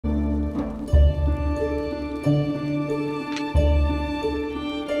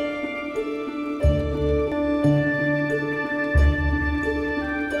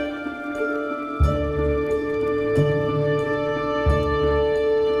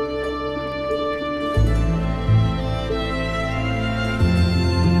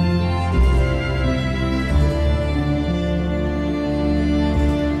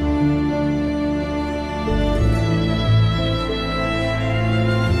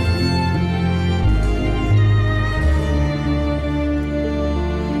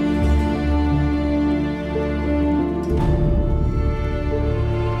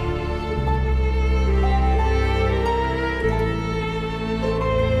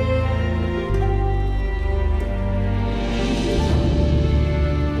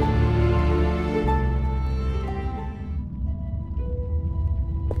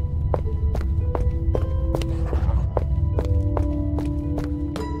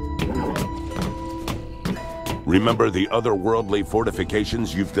Remember the otherworldly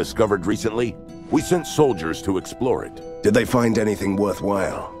fortifications you've discovered recently? We sent soldiers to explore it. Did they find anything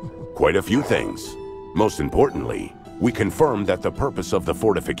worthwhile? Quite a few things. Most importantly, we confirmed that the purpose of the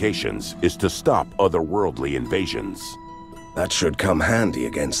fortifications is to stop otherworldly invasions. That should come handy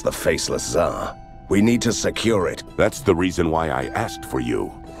against the Faceless Tsar. We need to secure it. That's the reason why I asked for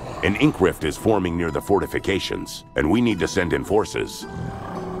you. An ink rift is forming near the fortifications, and we need to send in forces.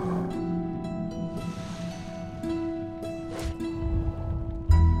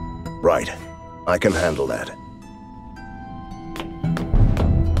 Right. I can handle that.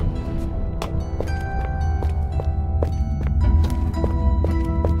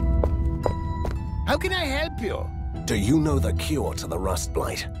 How can I help you? Do you know the cure to the Rust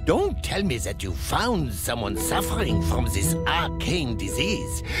Blight? Don't tell me that you found someone suffering from this arcane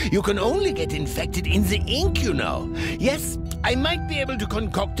disease. You can only get infected in the ink, you know. Yes, I might be able to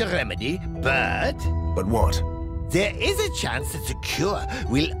concoct a remedy, but... But what? There is a chance that the cure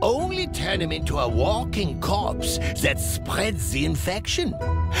will only turn him into a walking corpse that spreads the infection.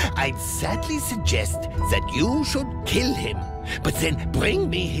 I'd sadly suggest that you should kill him, but then bring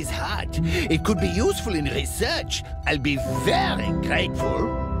me his heart. It could be useful in research. I'll be very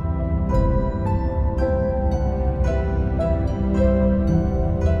grateful.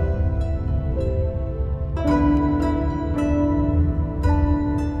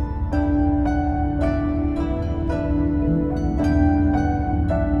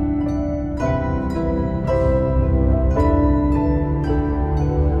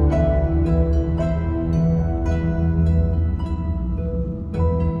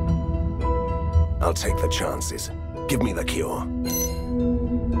 I'll take the chances. Give me the cure.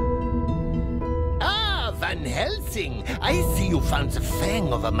 Ah, Van Helsing. I see you found the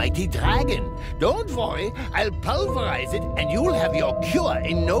fang of a mighty dragon. Don't worry, I'll pulverize it and you'll have your cure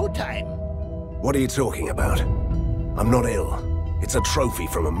in no time. What are you talking about? I'm not ill. It's a trophy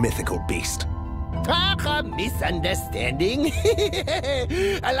from a mythical beast. Ah, a misunderstanding.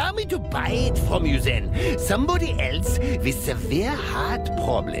 Allow me to buy it from you then. Somebody else with severe heart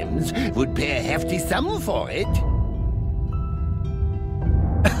problems would pay a hefty sum for it.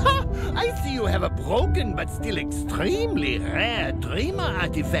 I see you have a broken but still extremely rare dreamer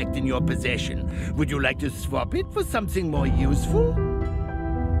artifact in your possession. Would you like to swap it for something more useful?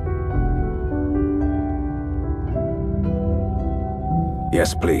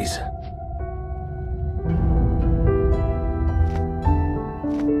 Yes, please.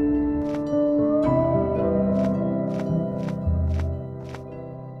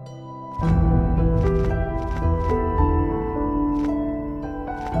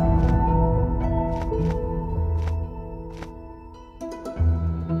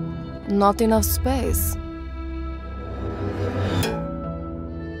 Not enough space.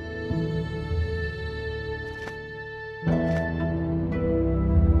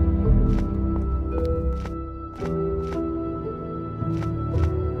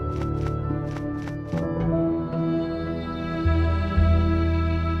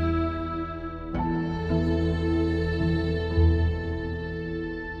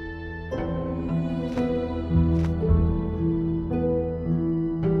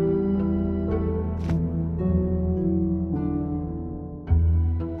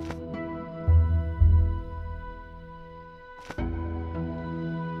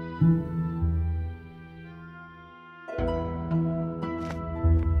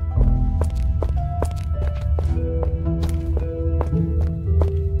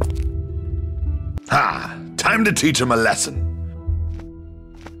 Ha! Time to teach him a lesson.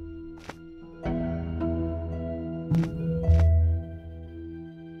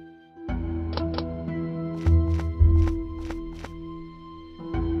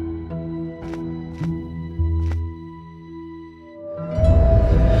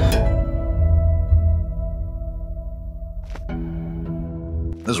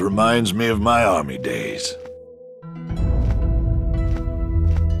 This reminds me of my army days.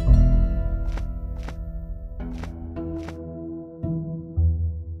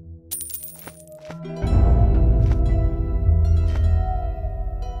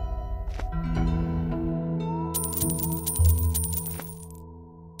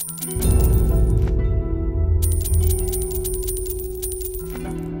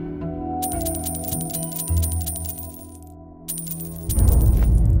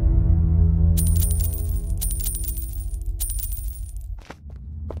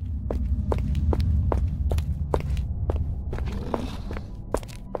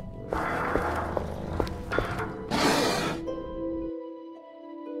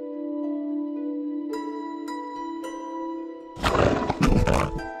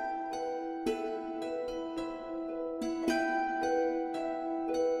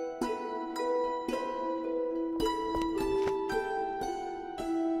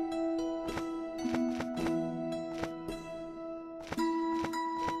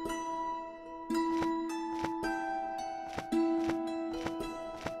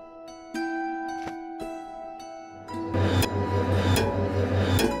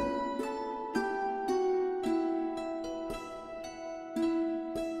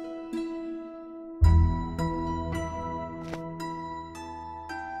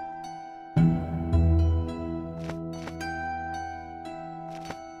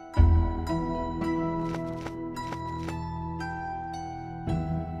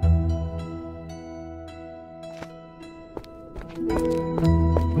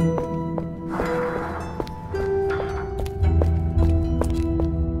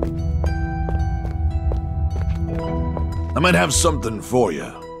 I might have something for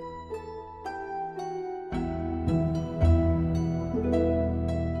you.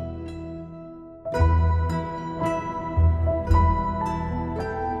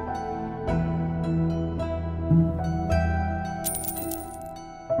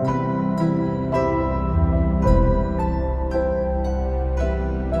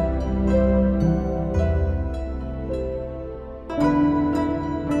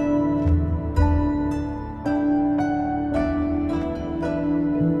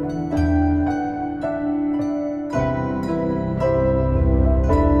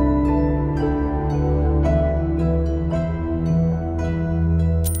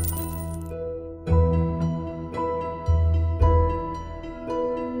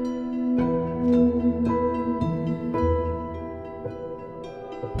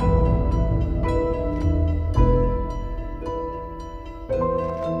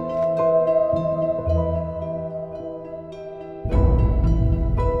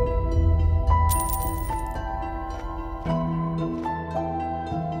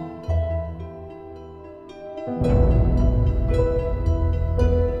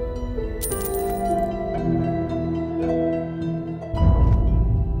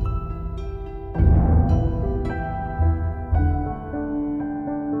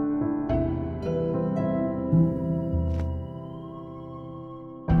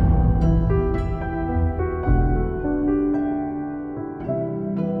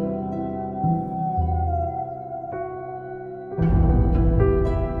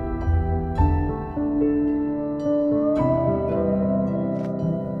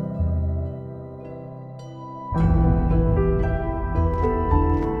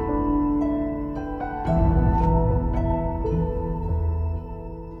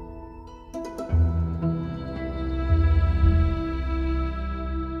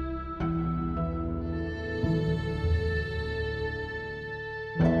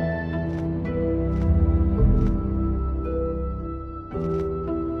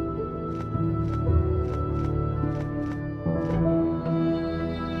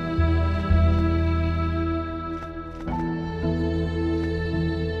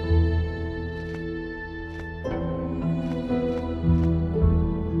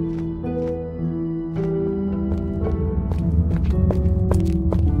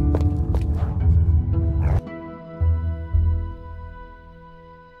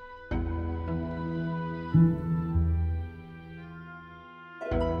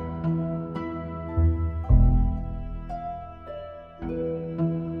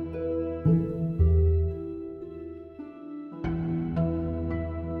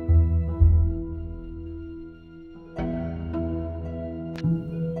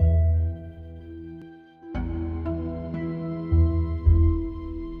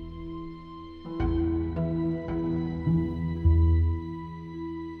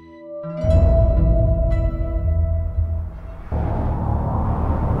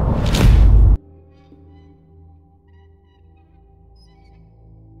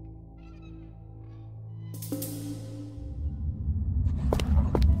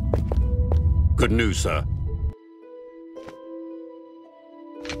 Good news, sir.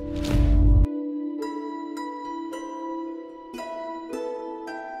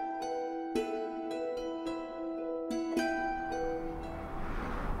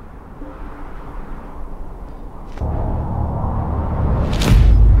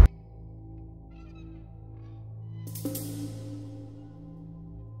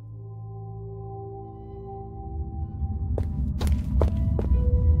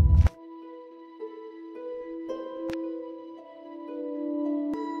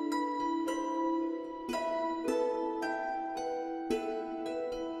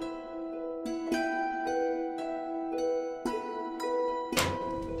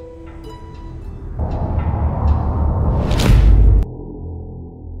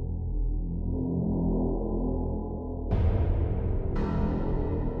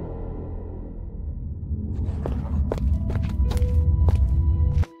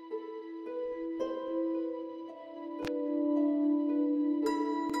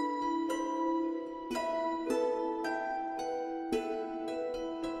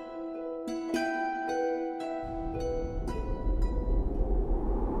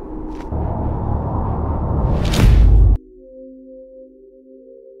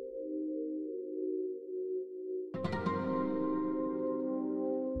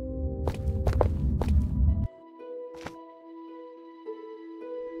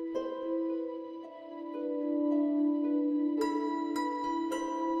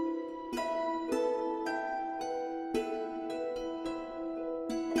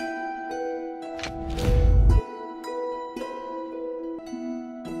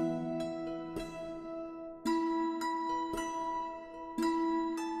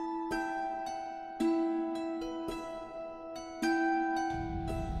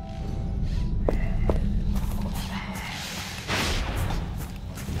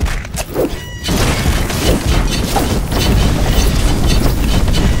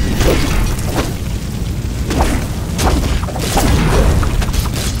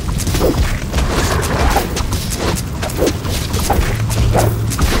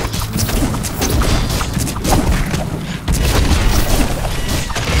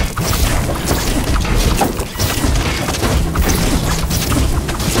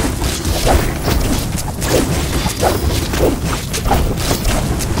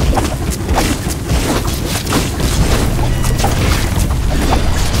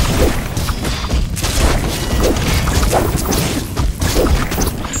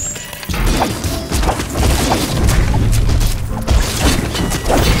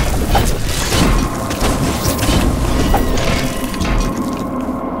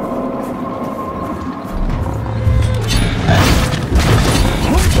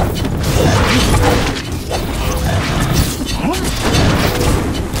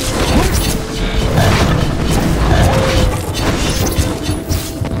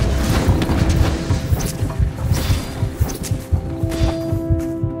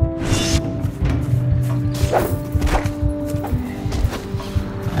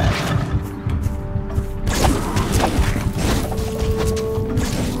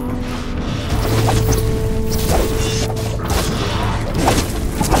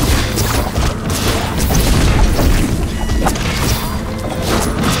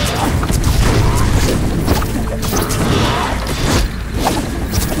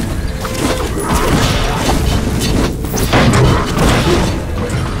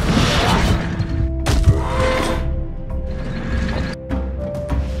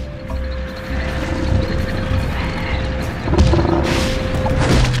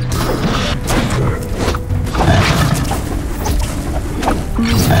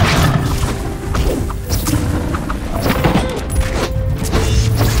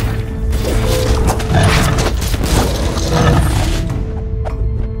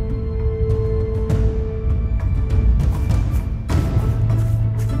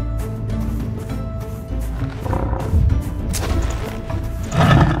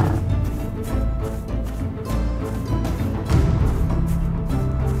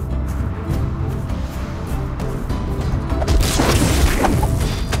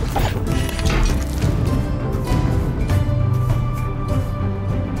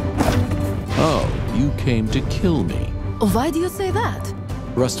 came to kill me. Why do you say that?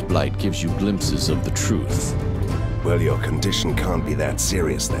 Rustblight gives you glimpses of the truth. Well, your condition can't be that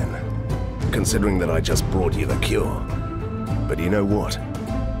serious then, considering that I just brought you the cure. But you know what?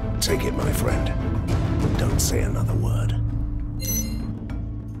 Take it, my friend. Don't say another word.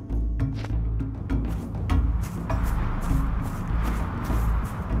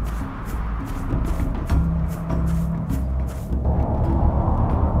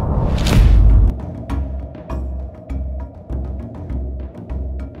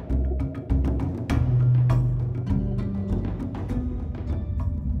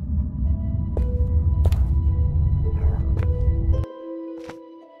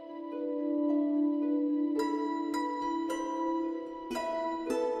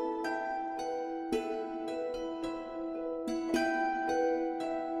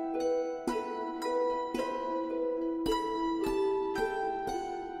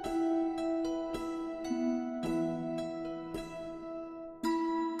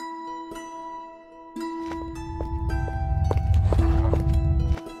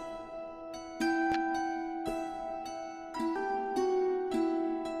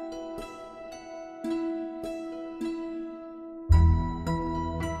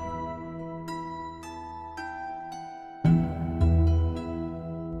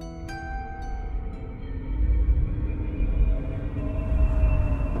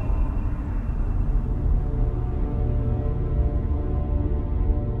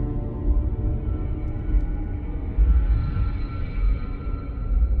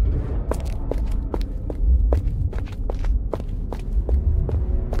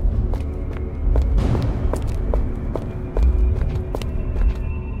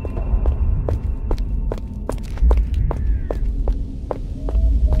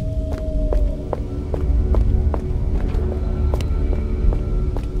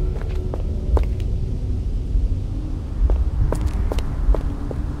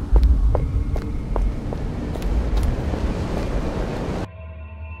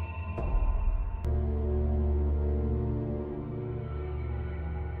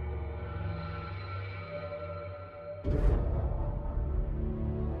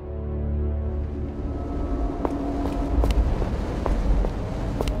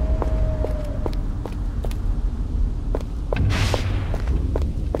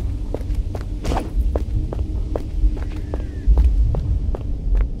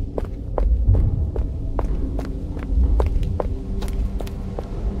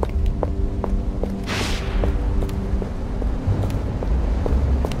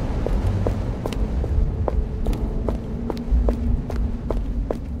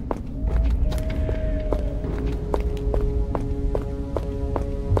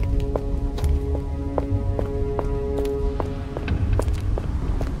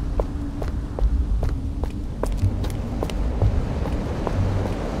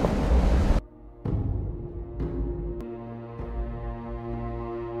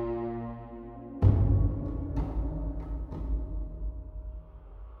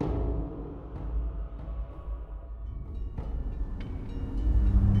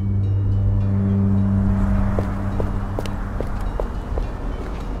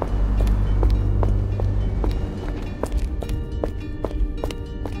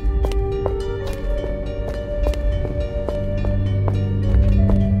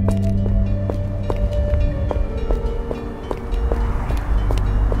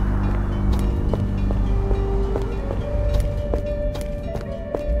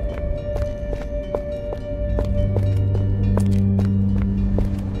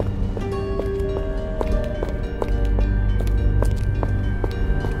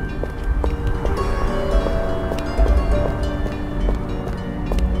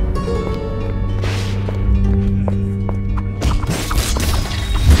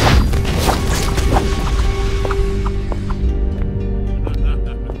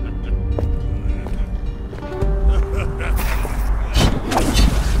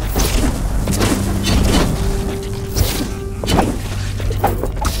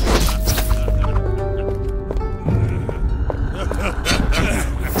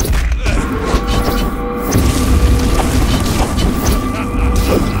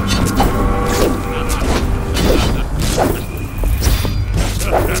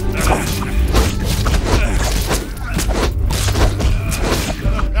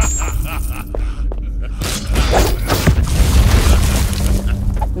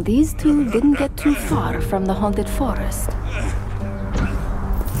 These two didn't get too far from the haunted forest.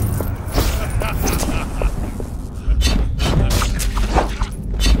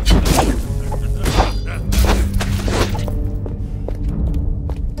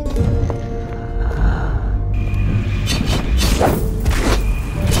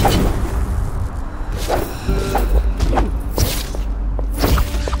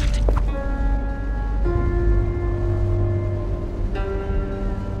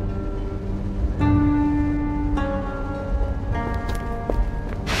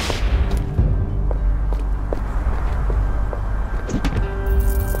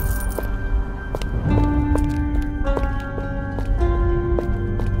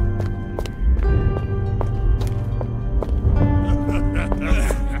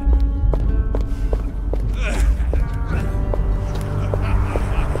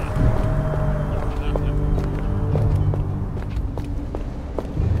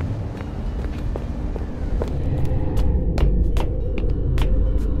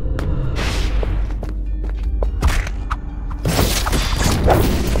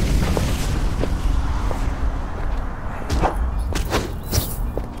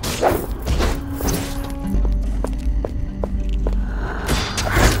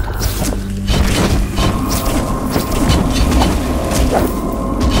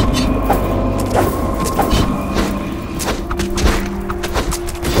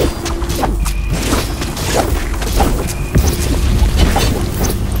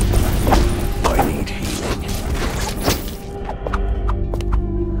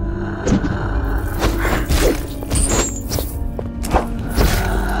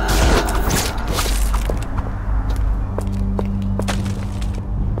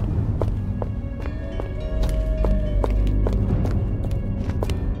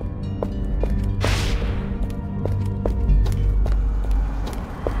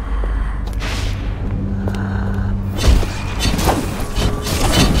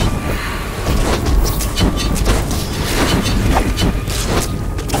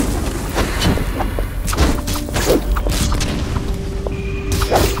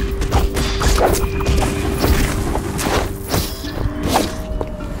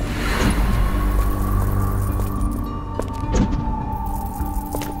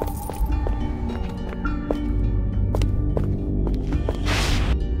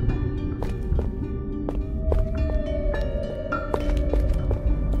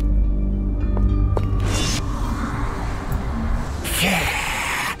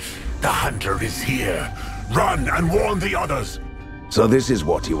 here. Run and warn the others. So this is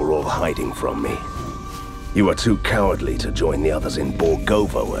what you were all hiding from me. You were too cowardly to join the others in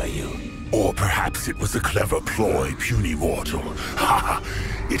Borgova, were you? Or perhaps it was a clever ploy, puny mortal. Ha!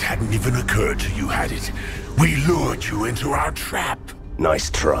 It hadn't even occurred to you, had it? We lured you into our trap. Nice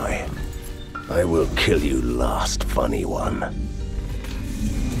try. I will kill you last, funny one.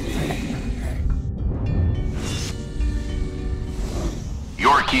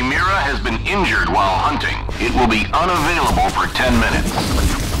 Your Chimera has been injured while hunting. It will be unavailable for 10 minutes.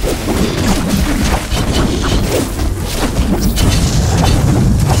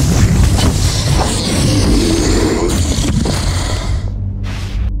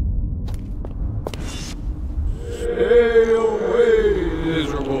 Stay away,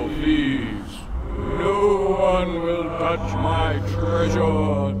 miserable thieves. No one will touch my treasure.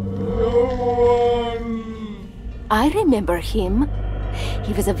 No one. I remember him.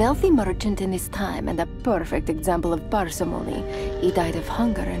 He was a wealthy merchant in his time and a perfect example of parsimony. He died of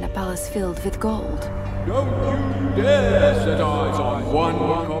hunger in a palace filled with gold. Don't you dare set eyes on one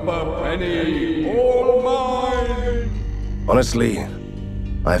copper penny, all mine! Honestly,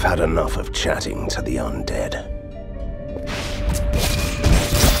 I've had enough of chatting to the undead.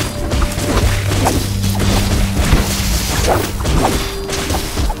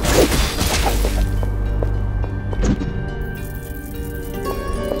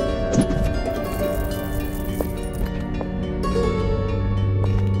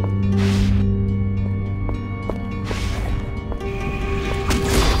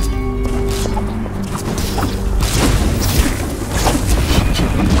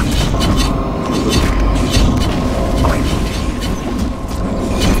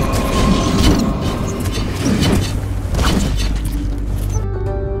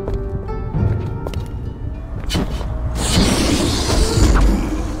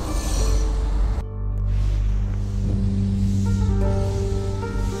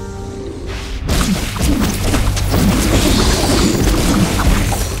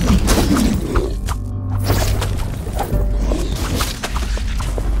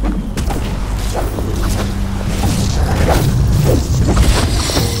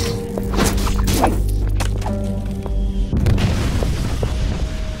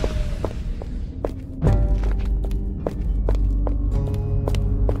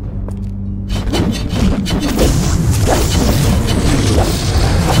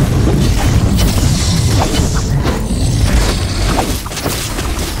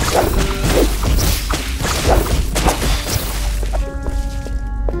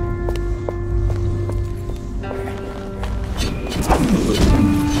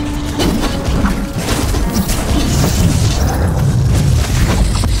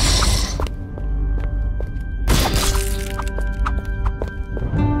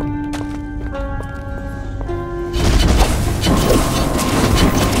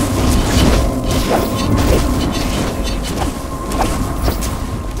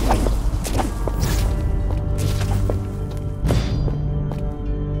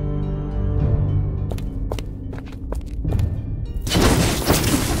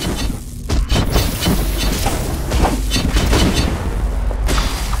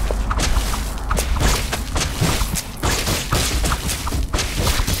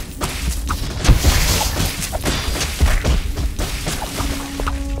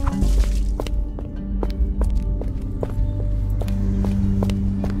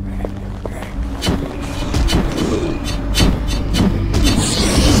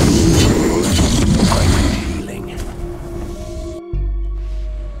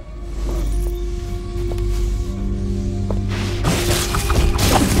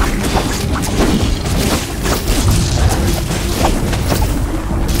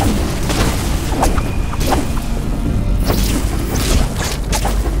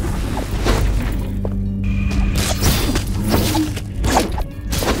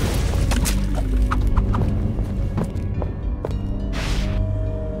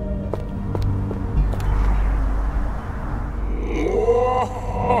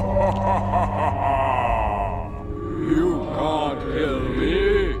 You can't kill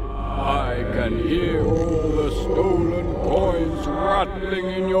me. I can hear all the stolen coins rattling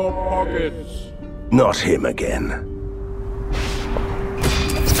in your pockets. Not him again.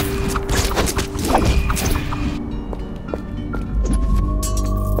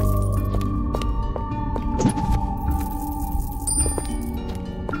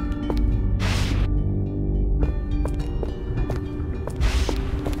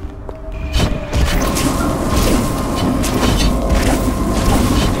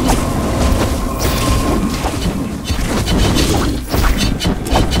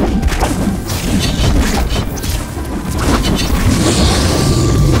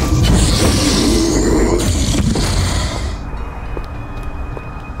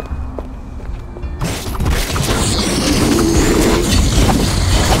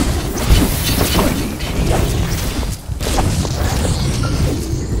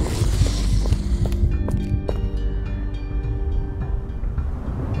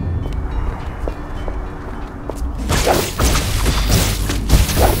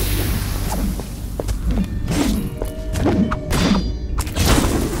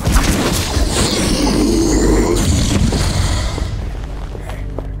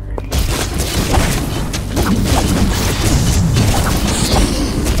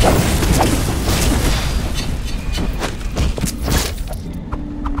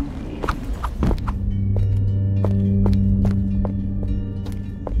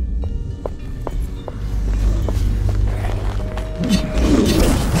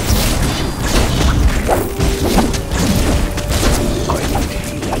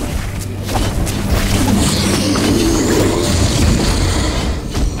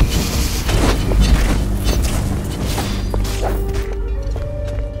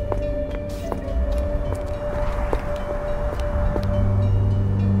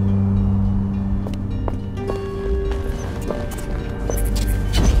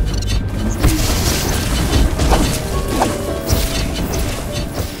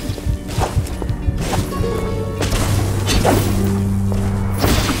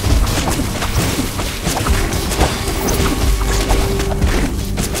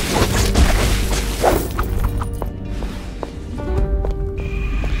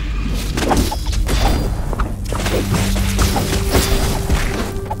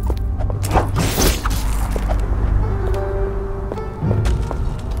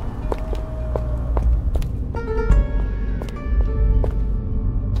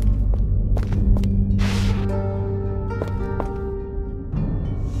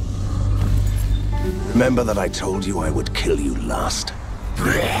 Remember that I told you I would kill you last?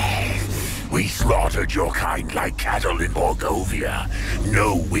 We slaughtered your kind like cattle in Borgovia.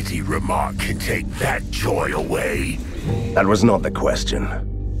 No witty remark can take that joy away. That was not the question.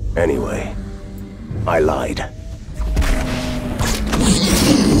 Anyway, I lied.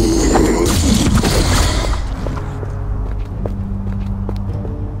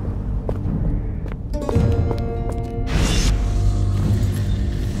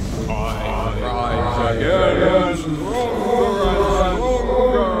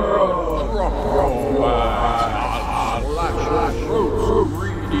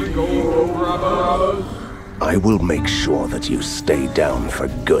 I will make sure that you stay down for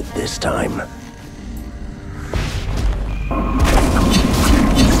good this time. I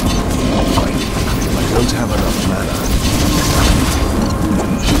don't have enough mana.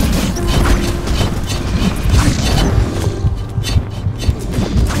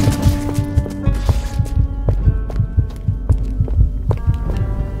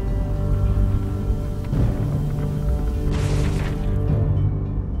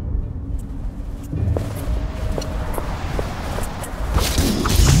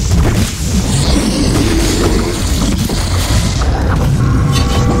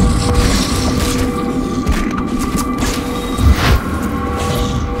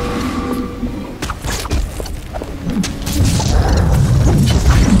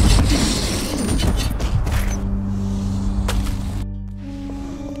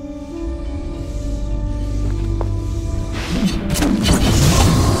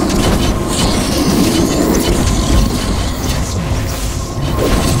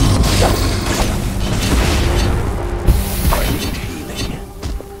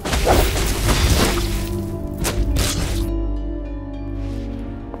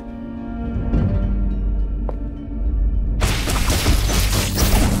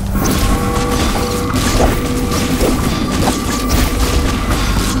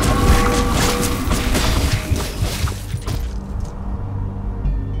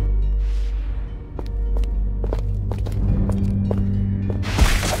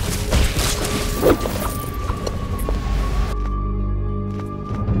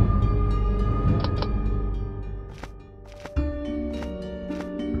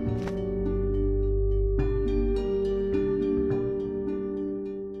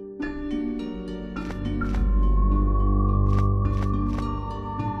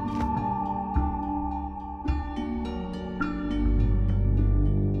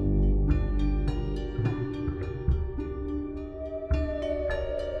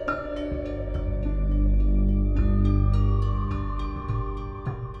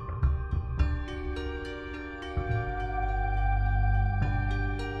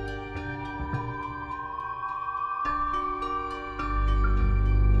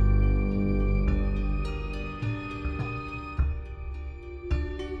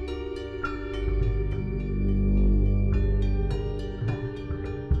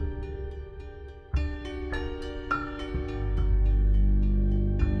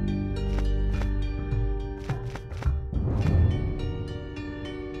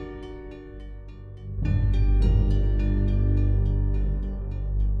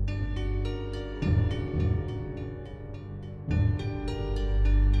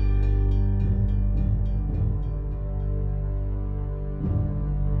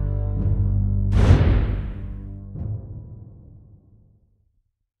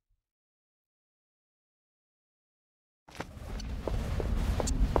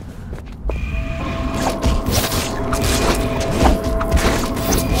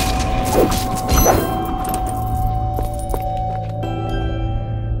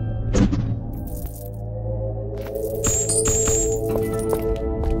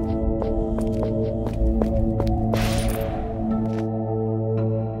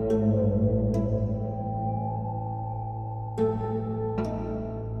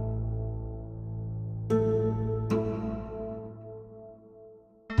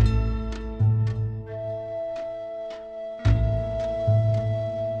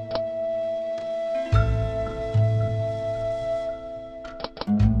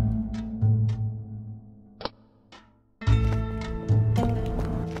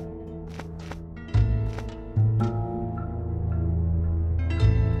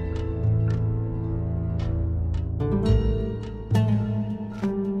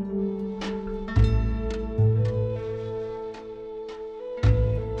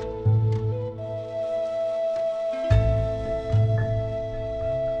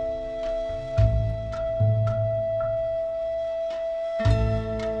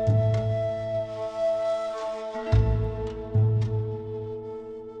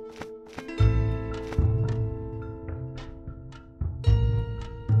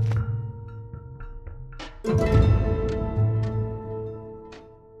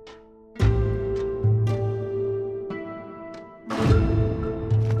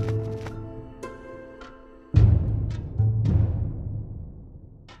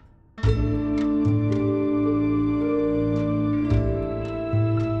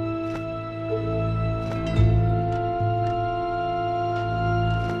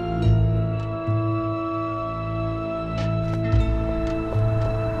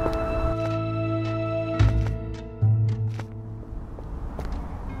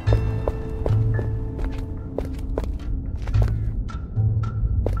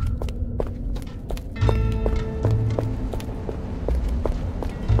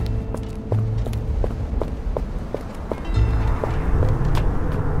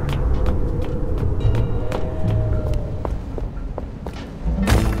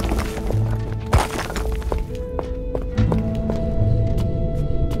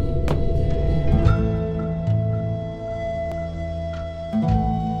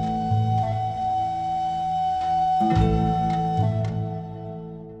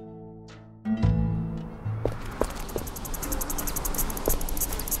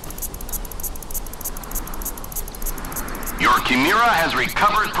 Kimura has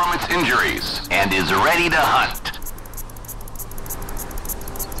recovered from its injuries and is ready to hunt.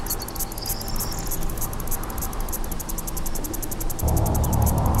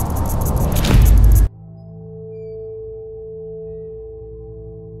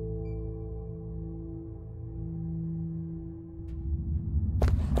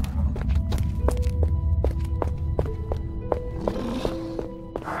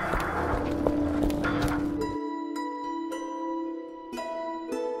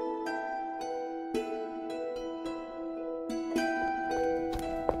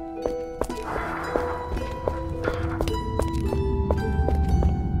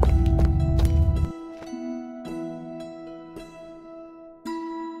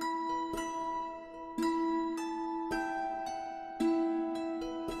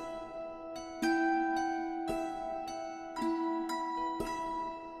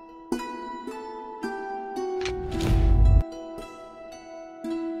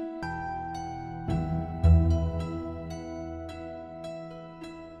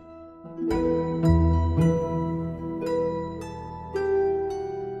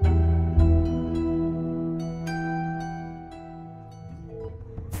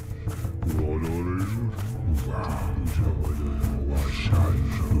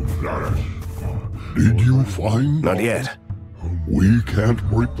 Did you find... Not yet. We can't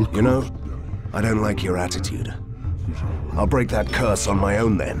break the curse. You know, I don't like your attitude. I'll break that curse on my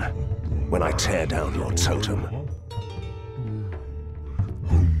own then, when I tear down your totem.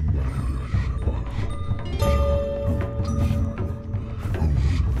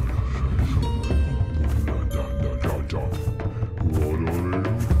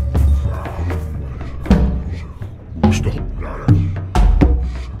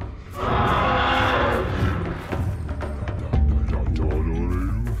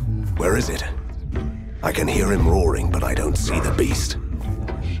 Where is it? I can hear him roaring, but I don't see the beast.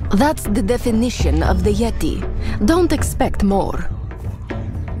 That's the definition of the Yeti. Don't expect more.